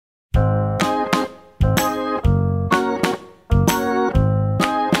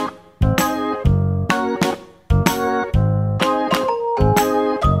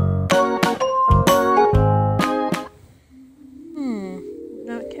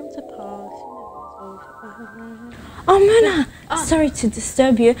Oh, Manna, sorry to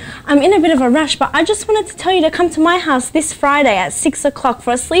disturb you. I'm in a bit of a rush, but I just wanted to tell you to come to my house this Friday at 6 o'clock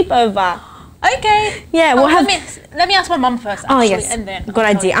for a sleepover. Okay. Yeah, we'll have... Let me ask my mum first, actually, yes, and then... good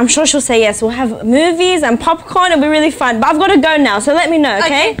idea. I'm sure she'll say yes. We'll have movies and popcorn. It'll be really fun. But I've got to go now, so let me know,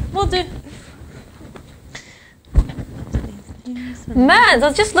 okay? Okay, we'll do. Mans, I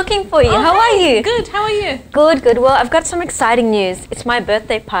was just looking for you. How are you? Good, how are you? Good, good. Well, I've got some exciting news. It's my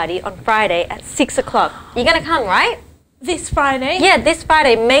birthday party on Friday at 6 o'clock. You're going to come, right? This Friday? Yeah, this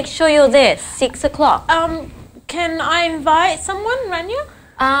Friday. Make sure you're there, 6 o'clock. Can I invite someone, Rania?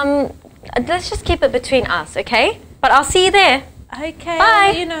 Let's just keep it between us, okay? But I'll see you there. Okay.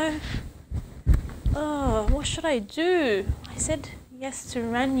 Bye. You know... Oh, what should I do? I said yes to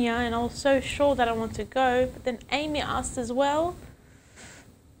Rania and I was so sure that I want to go, but then Amy asked as well.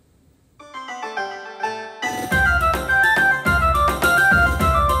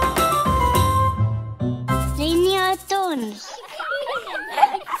 Rania Tones.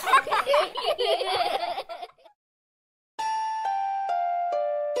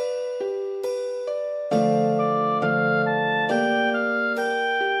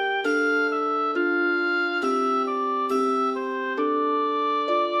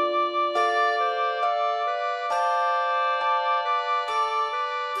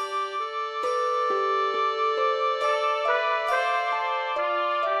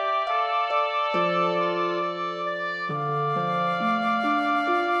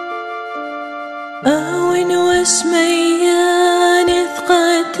 أوين واسميان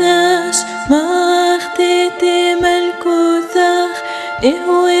إثقاتاش ما اختيتي ملكوثاخ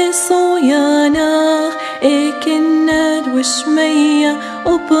إهوي صوياناخ إكناد وشمية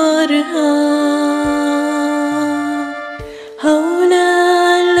وبرها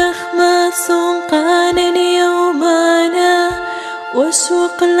هولا لخما سنقان يومانا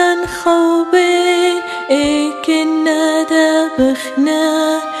وسوق لن خوبين إكناد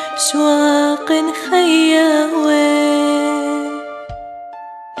بخنا شواق خياوي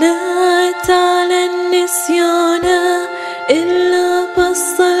لا تعلى النسيان إلا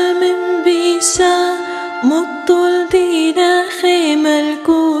بصل من بيشا مطل دينا خيم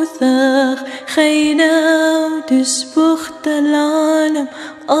الكوثاخ خينا ودشبخت العالم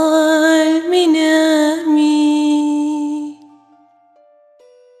قال منامي.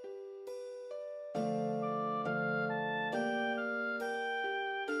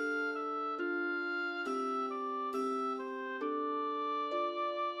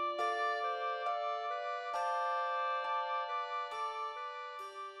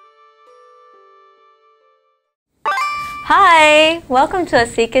 Hi, welcome to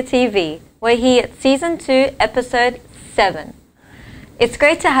Asika TV. We're here at Season 2, Episode 7. It's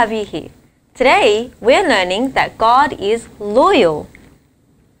great to have you here. Today, we're learning that God is loyal.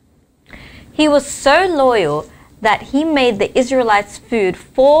 He was so loyal that He made the Israelites' food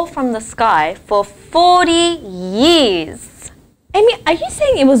fall from the sky for 40 years. Amy, are you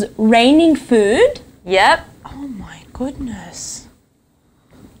saying it was raining food? Yep. Oh my goodness.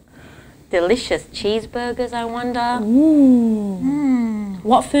 Delicious cheeseburgers, I wonder.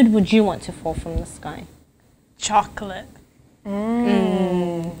 What food would you want to fall from the sky? Chocolate.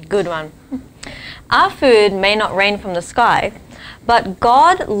 Good one. Our food may not rain from the sky, but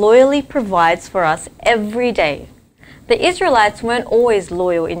God loyally provides for us every day. The Israelites weren't always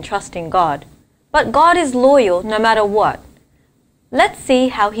loyal in trusting God, but God is loyal no matter what. Let's see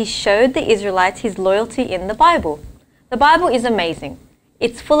how He showed the Israelites His loyalty in the Bible. The Bible is amazing.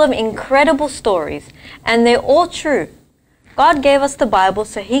 It's full of incredible stories, and they're all true. God gave us the Bible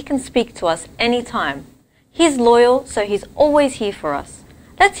so He can speak to us anytime. He's loyal, so He's always here for us.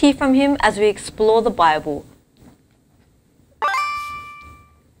 Let's hear from Him as we explore the Bible.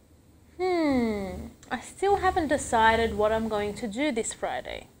 I still haven't decided what I'm going to do this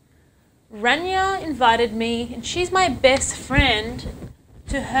Friday. Rania invited me, and she's my best friend,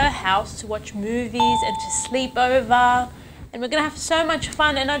 to her house to watch movies and to sleep over. And we're going to have so much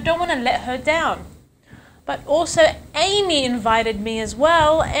fun, and I don't want to let her down. But also Amy invited me as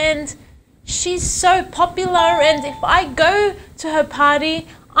well, and she's so popular, and if I go to her party,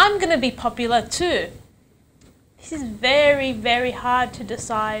 I'm going to be popular too. This is very, very hard to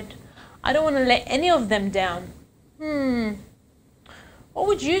decide. I don't want to let any of them down. What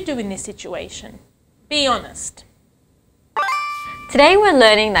would you do in this situation? Be honest. Today we're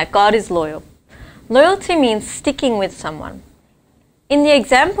learning that God is loyal. Loyalty means sticking with someone. In the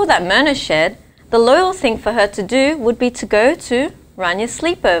example that Manna shared, the loyal thing for her to do would be to go to Rania's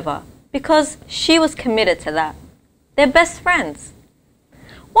sleepover because she was committed to that. They're best friends.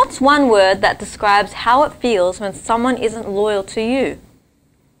 What's one word that describes how it feels when someone isn't loyal to you?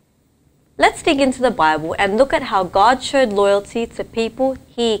 Let's dig into the Bible and look at how God showed loyalty to people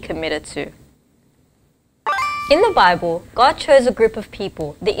He committed to. In the Bible, God chose a group of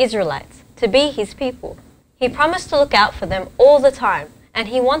people, the Israelites, to be His people. He promised to look out for them all the time, and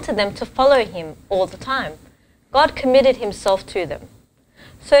He wanted them to follow Him all the time. God committed Himself to them.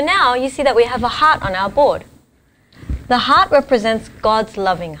 So now you see that we have a heart on our board. The heart represents God's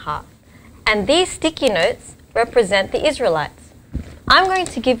loving heart, and these sticky notes represent the Israelites. I'm going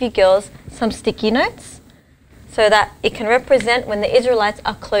to give you girls some sticky notes so that it can represent when the Israelites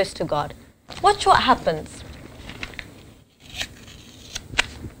are close to God. Watch what happens.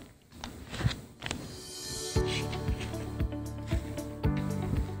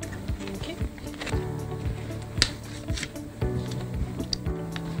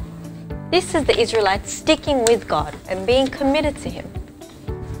 This is the Israelites sticking with God and being committed to Him.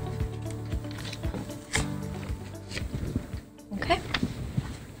 Okay?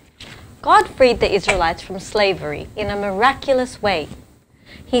 God freed the Israelites from slavery in a miraculous way.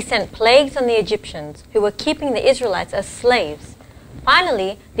 He sent plagues on the Egyptians who were keeping the Israelites as slaves.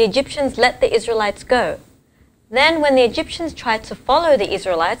 Finally, the Egyptians let the Israelites go. Then when the Egyptians tried to follow the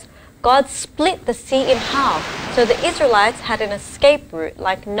Israelites, God split the sea in half, so the Israelites had an escape route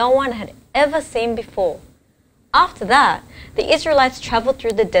like no one had ever seen before. After that, the Israelites traveled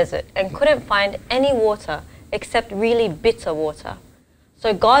through the desert and couldn't find any water except really bitter water.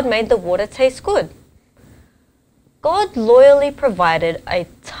 So God made the water taste good. God loyally provided a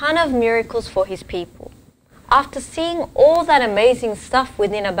ton of miracles for His people. After seeing all that amazing stuff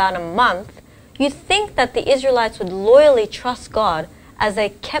within about a month, you'd think that the Israelites would loyally trust God as they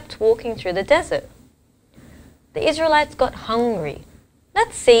kept walking through the desert. The Israelites got hungry.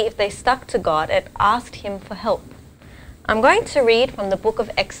 Let's see if they stuck to God and asked Him for help. I'm going to read from the book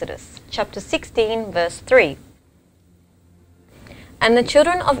of Exodus, chapter 16, verse 3. And the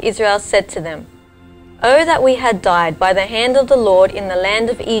children of Israel said to them, "Oh, that we had died by the hand of the Lord in the land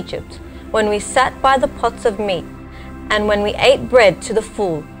of Egypt, when we sat by the pots of meat, and when we ate bread to the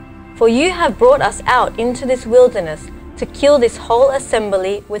full. For you have brought us out into this wilderness to kill this whole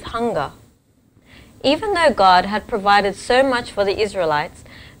assembly with hunger." Even though God had provided so much for the Israelites,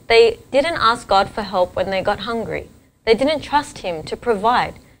 they didn't ask God for help when they got hungry. They didn't trust Him to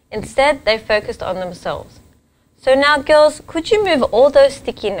provide. Instead, they focused on themselves. So now, girls, could you move all those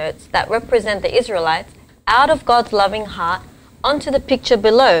sticky notes that represent the Israelites out of God's loving heart onto the picture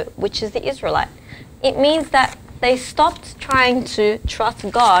below, which is the Israelite? It means that they stopped trying to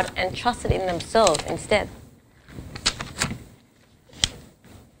trust God and trusted in themselves instead.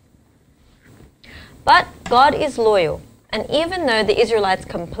 But God is loyal, and even though the Israelites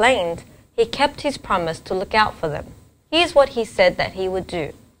complained, He kept His promise to look out for them. Here's what He said that He would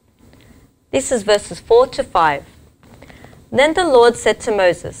do. This is verses 4 to 5. Then the Lord said to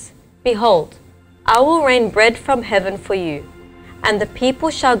Moses, "Behold, I will rain bread from heaven for you, and the people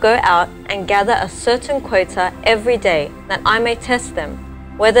shall go out and gather a certain quota every day, that I may test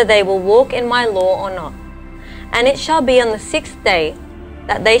them, whether they will walk in my law or not. And it shall be on the 6th day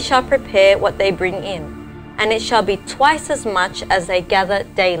that they shall prepare what they bring in, and it shall be twice as much as they gather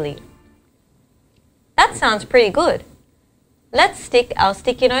daily." That sounds pretty good. Let's stick our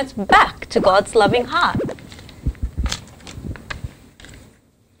sticky notes back to God's loving heart.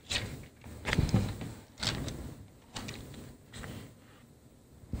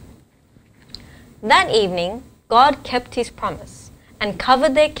 That evening, God kept His promise and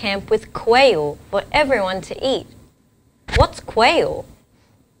covered their camp with quail for everyone to eat. What's quail?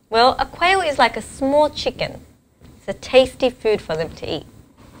 Well, a quail is like a small chicken. It's a tasty food for them to eat.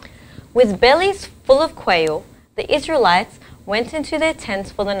 With bellies full of quail, the Israelites went into their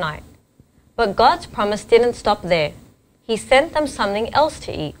tents for the night. But God's promise didn't stop there. He sent them something else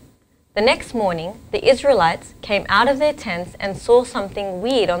to eat. The next morning, the Israelites came out of their tents and saw something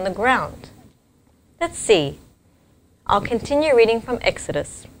weird on the ground. Let's see. I'll continue reading from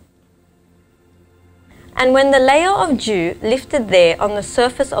Exodus. And when the layer of dew lifted there on the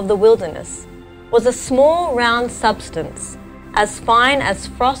surface of the wilderness was a small round substance, as fine as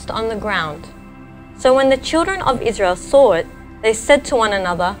frost on the ground. So when the children of Israel saw it, they said to one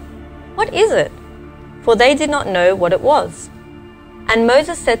another, "What is it?" For they did not know what it was. And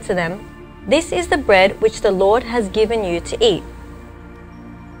Moses said to them, "This is the bread which the Lord has given you to eat."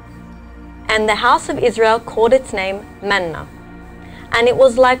 And the house of Israel called its name Manna. And it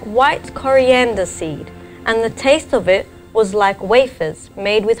was like white coriander seed, and the taste of it was like wafers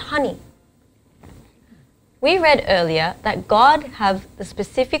made with honey. We read earlier that God have the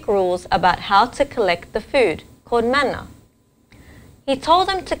specific rules about how to collect the food, called manna. He told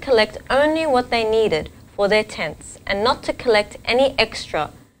them to collect only what they needed for their tents, and not to collect any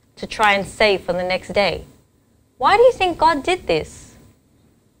extra to try and save for the next day. Why do you think God did this?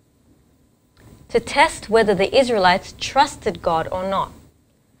 To test whether the Israelites trusted God or not.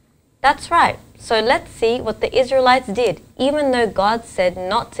 That's right. So let's see what the Israelites did, even though God said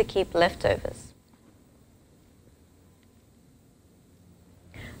not to keep leftovers.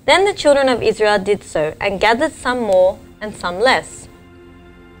 Then the children of Israel did so, and gathered some more and some less.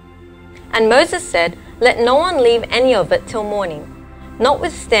 And Moses said, "Let no one leave any of it till morning."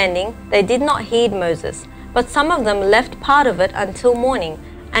 Notwithstanding, they did not heed Moses, but some of them left part of it until morning,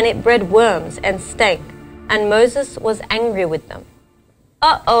 and it bred worms and stank, and Moses was angry with them.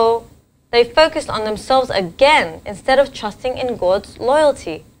 Uh-oh! They focused on themselves again instead of trusting in God's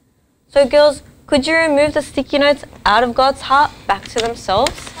loyalty. So girls, could you remove the sticky notes out of God's heart back to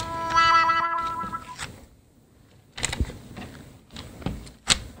themselves?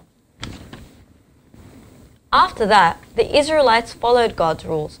 After that, the Israelites followed God's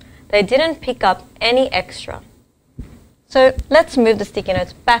rules. They didn't pick up any extra. So let's move the sticky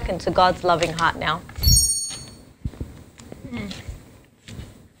notes back into God's loving heart now.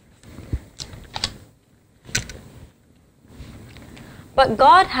 But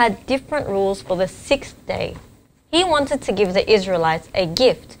God had different rules for the 6th day. He wanted to give the Israelites a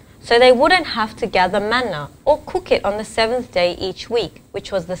gift so they wouldn't have to gather manna or cook it on the 7th day each week,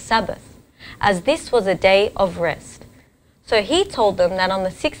 which was the Sabbath, as this was a day of rest. So he told them that on the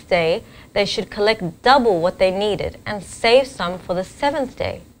 6th day they should collect double what they needed and save some for the 7th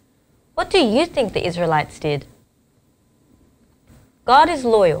day. What do you think the Israelites did? God is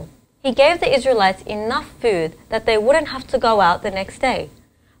loyal. He gave the Israelites enough food that they wouldn't have to go out the next day.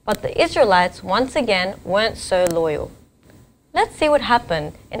 But the Israelites, once again, weren't so loyal. Let's see what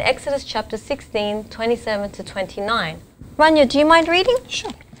happened in Exodus chapter 16, 27 to 29. Rania, do you mind reading?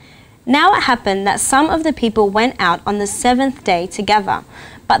 Sure. Now it happened that some of the people went out on the 7th day to gather,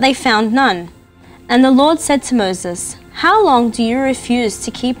 but they found none. And the Lord said to Moses, "How long do you refuse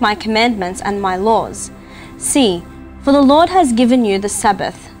to keep my commandments and my laws? See, for the Lord has given you the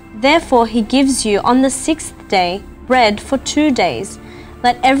Sabbath. Therefore he gives you on the 6th day bread for 2 days.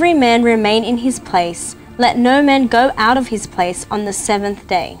 Let every man remain in his place. Let no man go out of his place on the 7th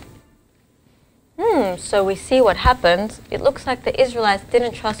day." So we see what happened. It looks like the Israelites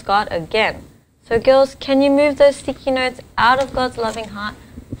didn't trust God again. So girls, can you move those sticky notes out of God's loving heart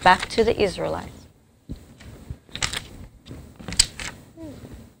back to the Israelites?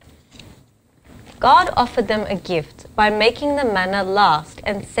 God offered them a gift by making the manna last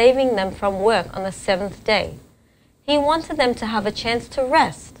and saving them from work on the 7th day. He wanted them to have a chance to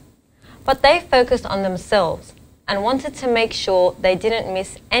rest. But they focused on themselves and wanted to make sure they didn't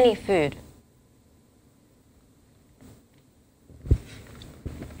miss any food.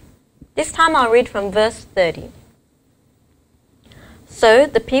 This time I'll read from verse 30. So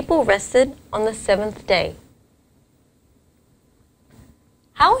the people rested on the 7th day.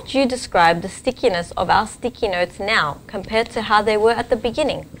 How would you describe the stickiness of our sticky notes now compared to how they were at the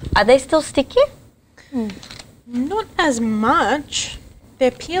beginning? Are they still sticky? Not as much.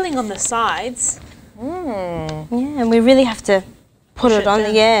 They're peeling on the sides. Yeah, and we really have to put it on,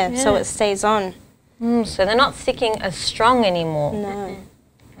 so it stays on. So they're not sticking as strong anymore. No.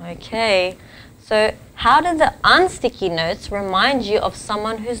 Okay, so how do the unsticky notes remind you of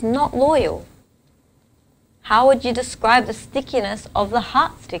someone who's not loyal? How would you describe the stickiness of the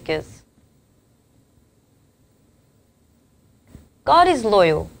heart stickers? God is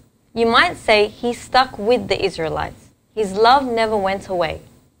loyal. You might say he stuck with the Israelites. His love never went away.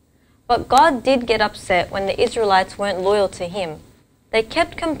 But God did get upset when the Israelites weren't loyal to him. They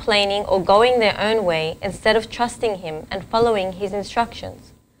kept complaining or going their own way instead of trusting him and following his instructions.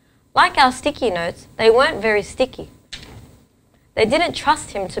 Like our sticky notes, they weren't very sticky. They didn't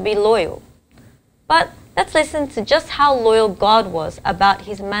trust him to be loyal. But let's listen to just how loyal God was about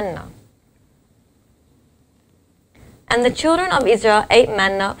his manna. And the children of Israel ate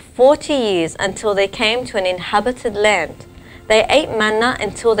manna 40 years until they came to an inhabited land. They ate manna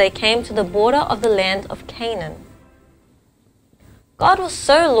until they came to the border of the land of Canaan. God was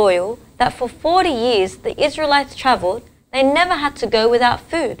so loyal that for 40 years the Israelites traveled. They never had to go without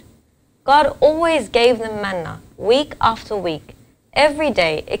food. God always gave them manna week after week, every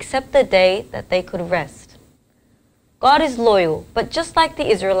day except the day that they could rest. God is loyal, but just like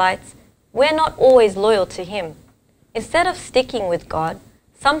the Israelites, we're not always loyal to him. Instead of sticking with God,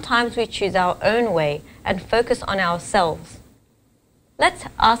 sometimes we choose our own way and focus on ourselves. Let's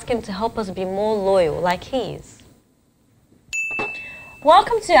ask him to help us be more loyal like he is.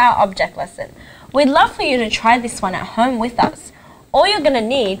 Welcome to our object lesson. We'd love for you to try this one at home with us. All you're going to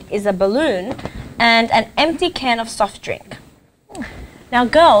need is a balloon and an empty can of soft drink. Now,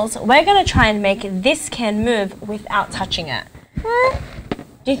 girls, we're going to try and make this can move without touching it.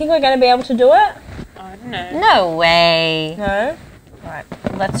 Do you think we're going to be able to do it? I don't know. No way. No? Alright,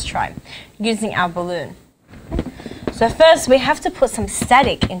 let's try. Using our balloon. So first, we have to put some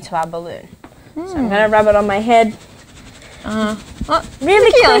static into our balloon. So I'm going to rub it on my head. Really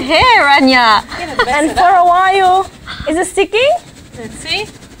Look at your hair, Anya. And for a while, is it sticking? Let's see.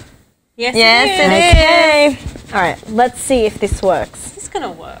 Yes, Yes, it is. it is. All right, let's see if this works. Is this going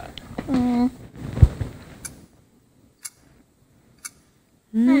to work?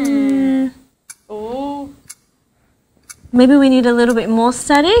 Oh, Maybe we need a little bit more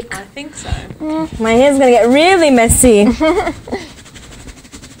static. I think so. My hair's going to get really messy.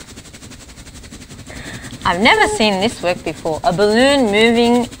 I've never seen this work before. A balloon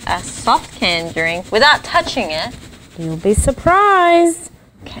moving a soft can drink without touching it. You'll be surprised.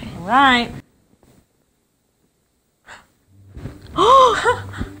 Okay. All right.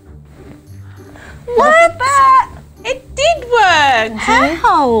 Look at that! It did work!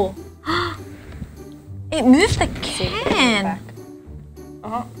 How? It moved the can.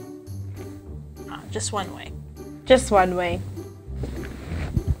 Oh. Just one way. Just one way.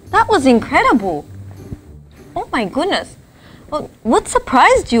 That was incredible. Oh my goodness. Well, what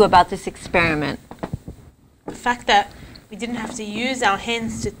surprised you about this experiment? The fact that we didn't have to use our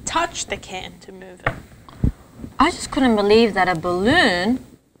hands to touch the can to move it. I just couldn't believe that a balloon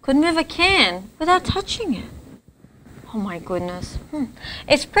could move a can without touching it. Oh my goodness.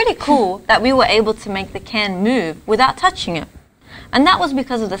 It's pretty cool that we were able to make the can move without touching it. And that was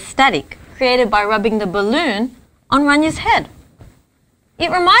because of the static created by rubbing the balloon on Ranya's head.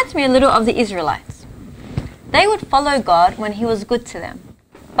 It reminds me a little of the Israelites. They would follow God when He was good to them.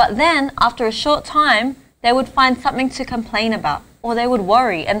 But then, after a short time, they would find something to complain about, or they would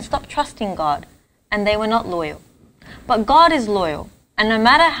worry and stop trusting God, and they were not loyal. But God is loyal, and no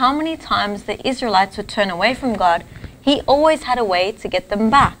matter how many times the Israelites would turn away from God, He always had a way to get them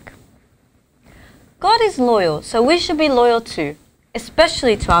back. God is loyal, so we should be loyal too,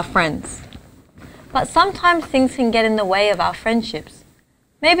 especially to our friends. But sometimes things can get in the way of our friendships.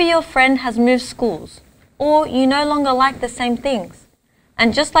 Maybe your friend has moved schools, or you no longer like the same things.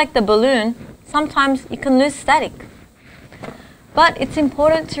 And just like the balloon, sometimes you can lose static. But it's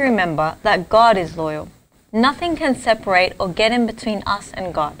important to remember that God is loyal. Nothing can separate or get in between us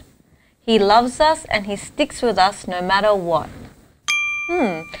and God. He loves us and He sticks with us no matter what.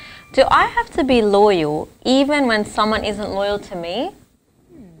 Do I have to be loyal even when someone isn't loyal to me?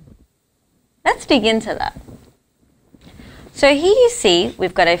 Let's dig into that. So here you see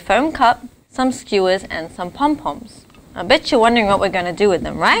we've got a foam cup, some skewers and some pom-poms. I bet you're wondering what we're going to do with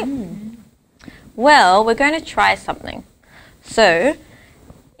them, right? Well, we're going to try something. So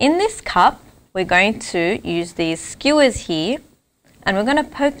in this cup, we're going to use these skewers here and we're going to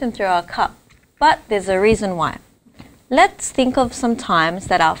poke them through our cup. But there's a reason why. Let's think of some times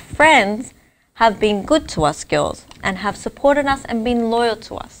that our friends have been good to us, girls, and have supported us and been loyal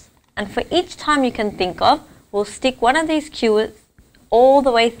to us. And for each time you can think of, we'll stick one of these skewers all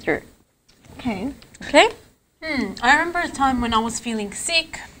the way through. Okay. Okay? I remember a time when I was feeling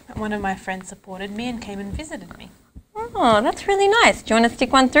sick, and one of my friends supported me and came and visited me. Oh, that's really nice. Do you want to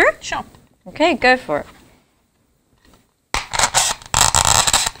stick one through? Sure. Okay, go for it.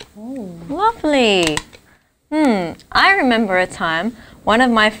 Lovely. I remember a time one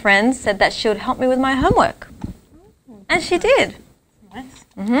of my friends said that she would help me with my homework. And she did. Nice.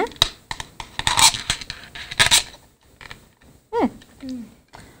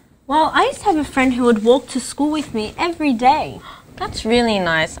 Well, I used to have a friend who would walk to school with me every day. That's really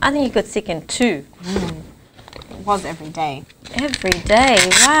nice. I think you could stick in two. It was every day. Every day.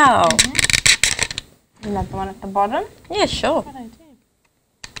 Wow. Another one at the bottom. Yeah, sure. Good idea.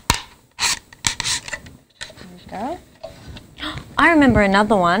 There we go. I remember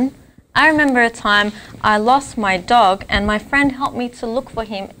another one. I remember a time I lost my dog and my friend helped me to look for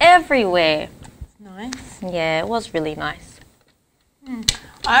him everywhere. Nice. Yeah, it was really nice.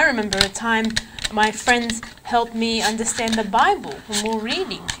 I remember a time my friends helped me understand the Bible for more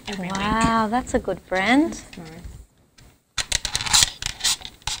reading every week. Wow, that's a good friend.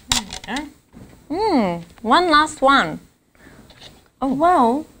 There you go. One last one. Oh,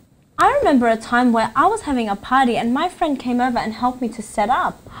 well, I remember a time where I was having a party and my friend came over and helped me to set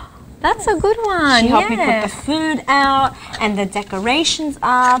up. That's a good one. She helped me put yeah. the food out and the decorations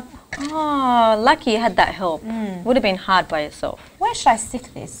up. Oh, lucky you had that help. Would have been hard by yourself. Where should I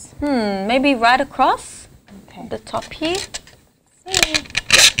stick this? Maybe right across Okay. the top here.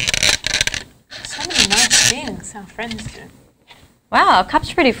 So many nice things our friends do. Wow, our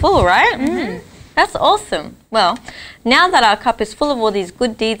cup's pretty full, right? That's awesome. Well, now that our cup is full of all these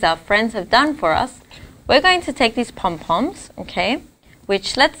good deeds our friends have done for us, we're going to take these pom-poms, okay,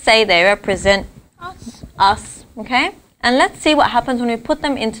 which let's say they represent us, okay? And let's see what happens when we put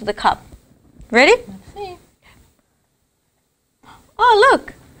them into the cup. Ready? Let's see. Oh,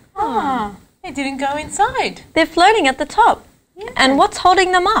 look. Ah, they didn't go inside. They're floating at the top. Yeah. And what's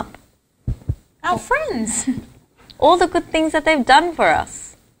holding them up? Our friends. All the good things that they've done for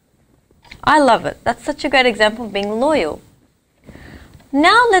us. I love it. That's such a great example of being loyal.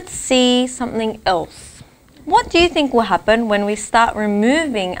 Now let's see something else. What do you think will happen when we start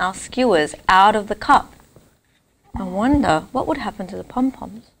removing our skewers out of the cup? I wonder what would happen to the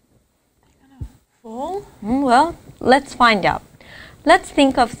pom-poms. Fall? Well, let's find out. Let's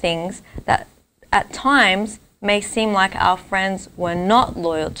think of things that at times may seem like our friends were not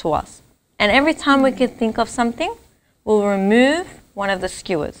loyal to us. And every time we can think of something, we'll remove one of the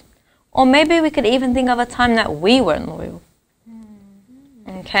skewers. Or maybe we could even think of a time that we weren't loyal.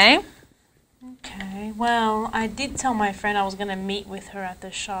 Okay? Okay, well, I did tell my friend I was going to meet with her at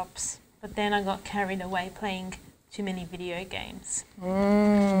the shops, but then I got carried away playing too many video games.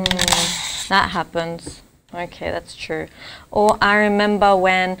 That happens. Okay, that's true. Or I remember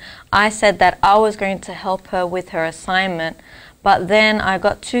when I said that I was going to help her with her assignment, but then I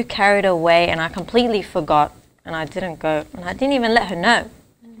got too carried away and I completely forgot and I didn't go. And I didn't even let her know.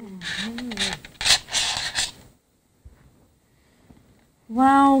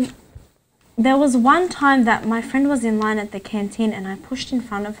 Well, there was one time that my friend was in line at the canteen and I pushed in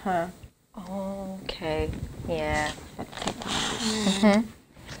front of her. Okay, yeah.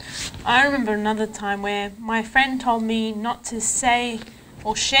 I remember another time where my friend told me not to say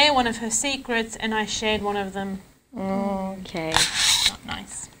or share one of her secrets and I shared one of them. Okay. Not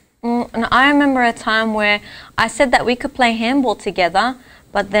nice. And I remember a time where I said that we could play handball together,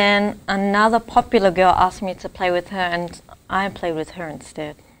 but then another popular girl asked me to play with her and I played with her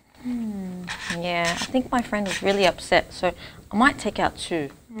instead. Yeah, I think my friend was really upset, so I might take out two.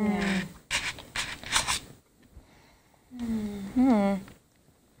 Well,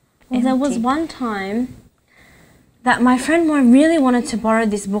 there was one time that my friend really wanted to borrow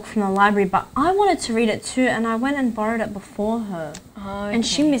this book from the library, but I wanted to read it too, and I went and borrowed it before her. And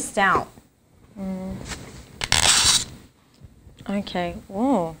she missed out. Okay.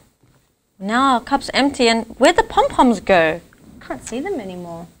 Whoa. Now our cup's empty, and where'd the pom-poms go? Can't see them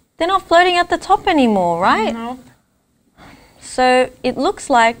anymore. They're not floating at the top anymore, right? Nope. So it looks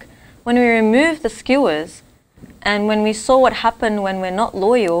like when we remove the skewers and when we saw what happened when we're not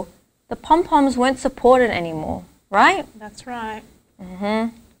loyal, the pom-poms weren't supported anymore, right? That's right.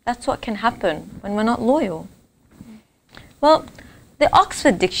 That's what can happen when we're not loyal. Well, the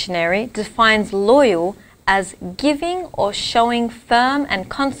Oxford Dictionary defines loyal as giving or showing firm and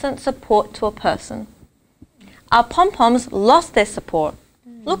constant support to a person. Our pom-poms lost their support.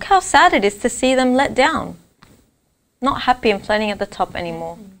 Look how sad it is to see them let down. Not happy and floating at the top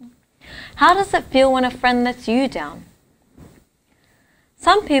anymore. How does it feel when a friend lets you down?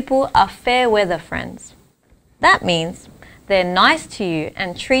 Some people are fair weather friends. That means they're nice to you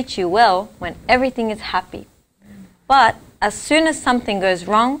and treat you well when everything is happy. But as soon as something goes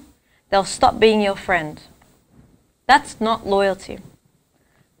wrong, they'll stop being your friend. That's not loyalty.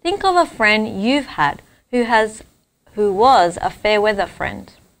 Think of a friend you've had who was a fair weather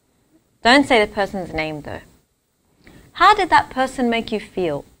friend. Don't say the person's name though. How did that person make you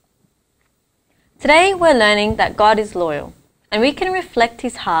feel? Today we're learning that God is loyal and we can reflect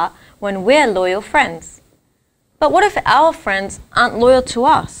His heart when we're loyal friends. But what if our friends aren't loyal to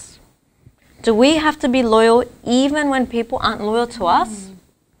us? Do we have to be loyal even when people aren't loyal to us?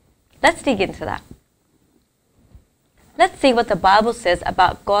 Let's dig into that. Let's see what the Bible says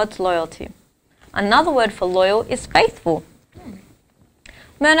about God's loyalty. Another word for loyal is faithful.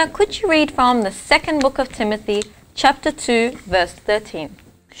 Manna, could you read from the second book of Timothy, chapter 2, verse 13?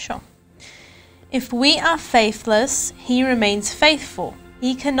 Sure. If we are faithless, He remains faithful.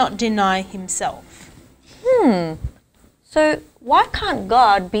 He cannot deny Himself. So why can't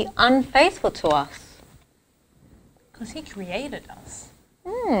God be unfaithful to us? Because He created us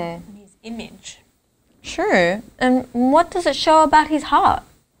in His image. True. And what does it show about His heart?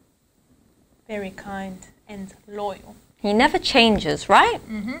 Very kind and loyal. He never changes, right?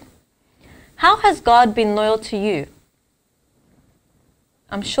 How has God been loyal to you?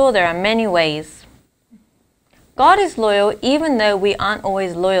 I'm sure there are many ways. God is loyal even though we aren't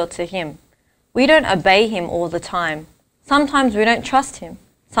always loyal to Him. We don't obey Him all the time. Sometimes we don't trust Him.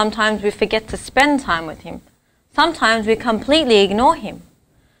 Sometimes we forget to spend time with Him. Sometimes we completely ignore Him.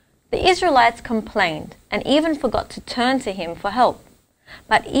 The Israelites complained and even forgot to turn to Him for help.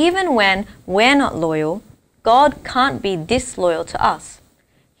 But even when we're not loyal, God can't be disloyal to us.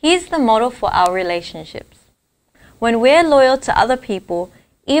 He's the model for our relationships. When we're loyal to other people,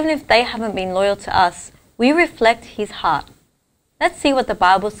 even if they haven't been loyal to us, we reflect His heart. Let's see what the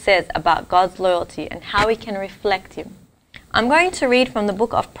Bible says about God's loyalty and how we can reflect Him. I'm going to read from the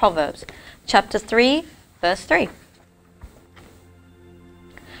book of Proverbs, chapter 3, verse 3.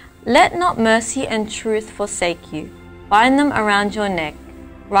 Let not mercy and truth forsake you. Bind them around your neck.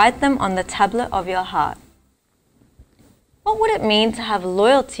 Write them on the tablet of your heart. What would it mean to have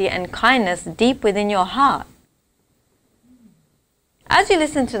loyalty and kindness deep within your heart? As you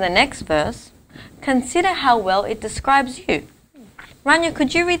listen to the next verse, consider how well it describes you. Rania,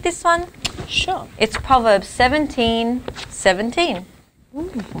 could you read this one? Sure. It's Proverbs 17:17.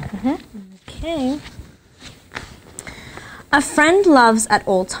 Okay. A friend loves at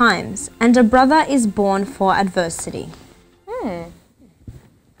all times, and a brother is born for adversity.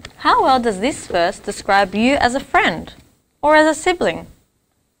 How well does this verse describe you as a friend or as a sibling?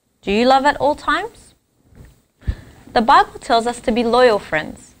 Do you love at all times? The Bible tells us to be loyal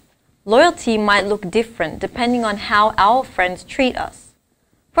friends. Loyalty might look different depending on how our friends treat us.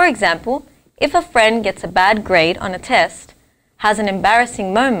 For example, if a friend gets a bad grade on a test, has an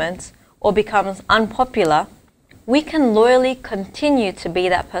embarrassing moment, or becomes unpopular, we can loyally continue to be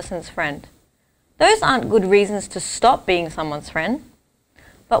that person's friend. Those aren't good reasons to stop being someone's friend.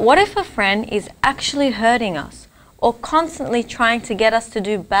 But what if a friend is actually hurting us or constantly trying to get us to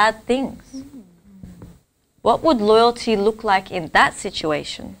do bad things? What would loyalty look like in that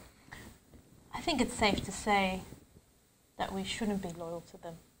situation? I think it's safe to say that we shouldn't be loyal to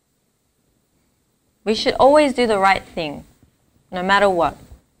them. We should always do the right thing, no matter what.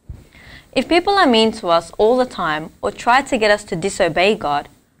 If people are mean to us all the time or try to get us to disobey God,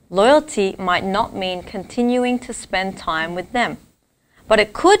 loyalty might not mean continuing to spend time with them. But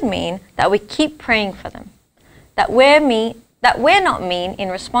it could mean that we keep praying for them, that we're not mean in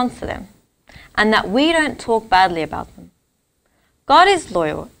response to them, and that we don't talk badly about them. God is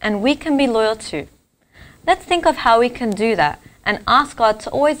loyal, and we can be loyal too. Let's think of how we can do that and ask God to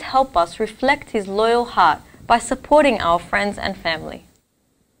always help us reflect His loyal heart by supporting our friends and family.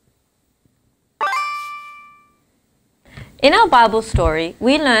 In our Bible story,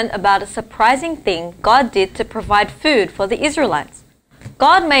 we learned about a surprising thing God did to provide food for the Israelites.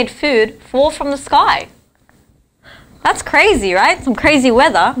 God made food fall from the sky. That's crazy, right? Some crazy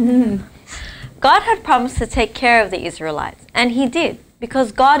weather. God had promised to take care of the Israelites, and He did,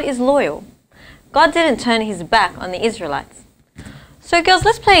 because God is loyal. God didn't turn His back on the Israelites. So girls,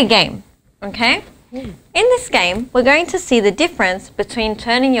 let's play a game, okay? In this game, we're going to see the difference between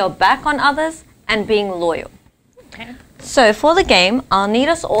turning your back on others and being loyal. Okay. So for the game, I'll need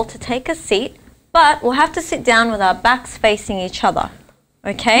us all to take a seat, but we'll have to sit down with our backs facing each other.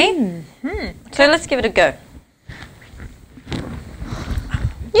 Okay? So let's give it a go.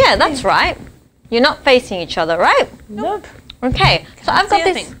 Yeah, that's right. You're not facing each other, right? Nope. Okay. So I've got see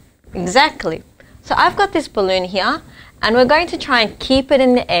a this. thing. Exactly. So I've got this balloon here, and we're going to try and keep it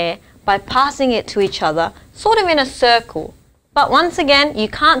in the air by passing it to each other, sort of in a circle. But once again, you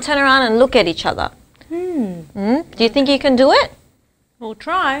can't turn around and look at each other. Do you think you can do it? We'll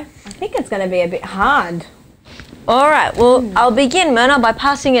try. I think it's going to be a bit hard. All right. Well, I'll begin, Manna, by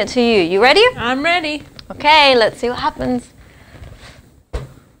passing it to you. You ready? I'm ready. Okay, let's see what happens.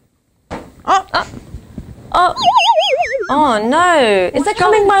 Oh no. Is it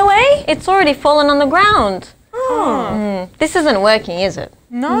coming my way? It's already fallen on the ground. This isn't working, is it?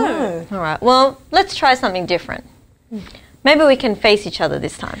 No. All right. Well, let's try something different. Maybe we can face each other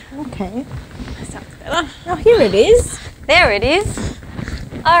this time. Okay. That sounds better. Oh, here it is. There it is.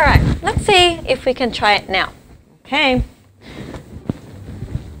 All right. Let's see if we can try it now. Okay.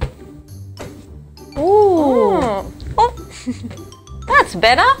 Oh. That's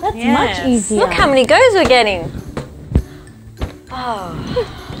better. That's Yes. much easier. Look how many goes we're getting. Oh.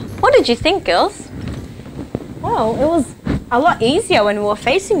 What did you think, girls? Well, it was a lot easier when we were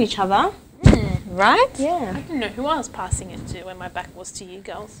facing each other. Right? Yeah. I didn't know who I was passing it to when my back was to you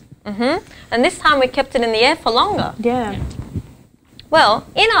girls. And this time we kept it in the air for longer. Yeah. Well,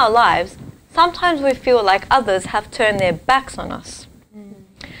 in our lives, sometimes we feel like others have turned their backs on us.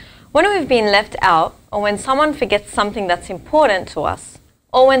 When we've been left out, or when someone forgets something that's important to us,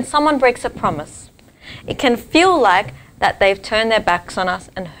 or when someone breaks a promise, it can feel like that they've turned their backs on us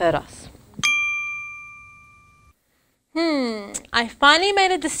and hurt us. I finally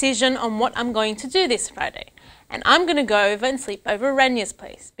made a decision on what I'm going to do this Friday. And I'm going to go over and sleep over at Ranya's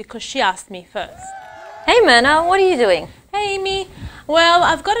place because she asked me first. Hey Manna, what are you doing? Hey Amy, Well,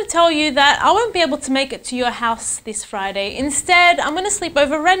 I've got to tell you that I won't be able to make it to your house this Friday. Instead, I'm going to sleep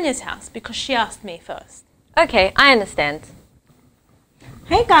over Renya's house because she asked me first. Okay, I understand.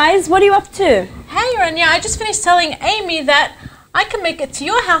 Hey guys, what are you up to? Hey Renya, I just finished telling Amy that I can make it to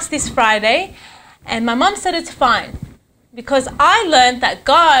your house this Friday, and my mum said it's fine because I learned that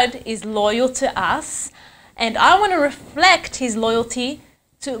God is loyal to us, and I want to reflect his loyalty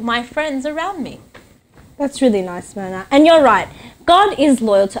to my friends around me. That's really nice, Manna. And you're right. God is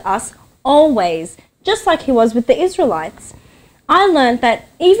loyal to us always, just like he was with the Israelites. I learned that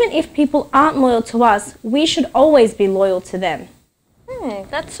even if people aren't loyal to us, we should always be loyal to them.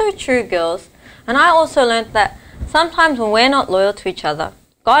 That's so true, girls. And I also learned that sometimes when we're not loyal to each other,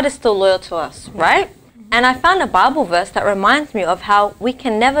 God is still loyal to us, right? And I found a Bible verse that reminds me of how we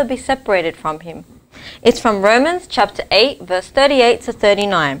can never be separated from him. It's from Romans chapter 8, verse 38 to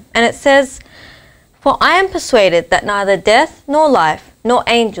 39. And it says, "For I am persuaded that neither death nor life, nor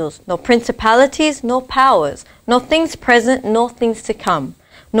angels, nor principalities, nor powers, nor things present, nor things to come,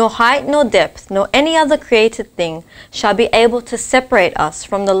 nor height, nor depth, nor any other created thing shall be able to separate us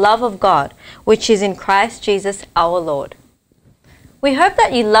from the love of God, which is in Christ Jesus our Lord." We hope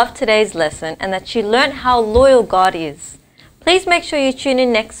that you loved today's lesson and that you learned how loyal God is. Please make sure you tune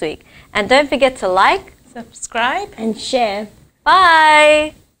in next week. And don't forget to like, Subscribe. And share.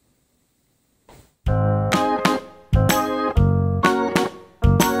 bye!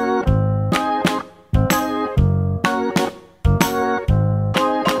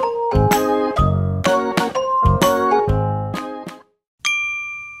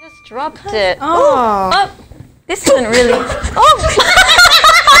 Just dropped it. Oh. This isn't really.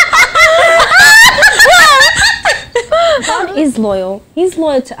 God is loyal. He's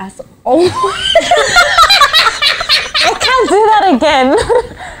loyal to us always. I can't do that again.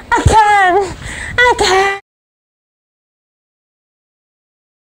 I can.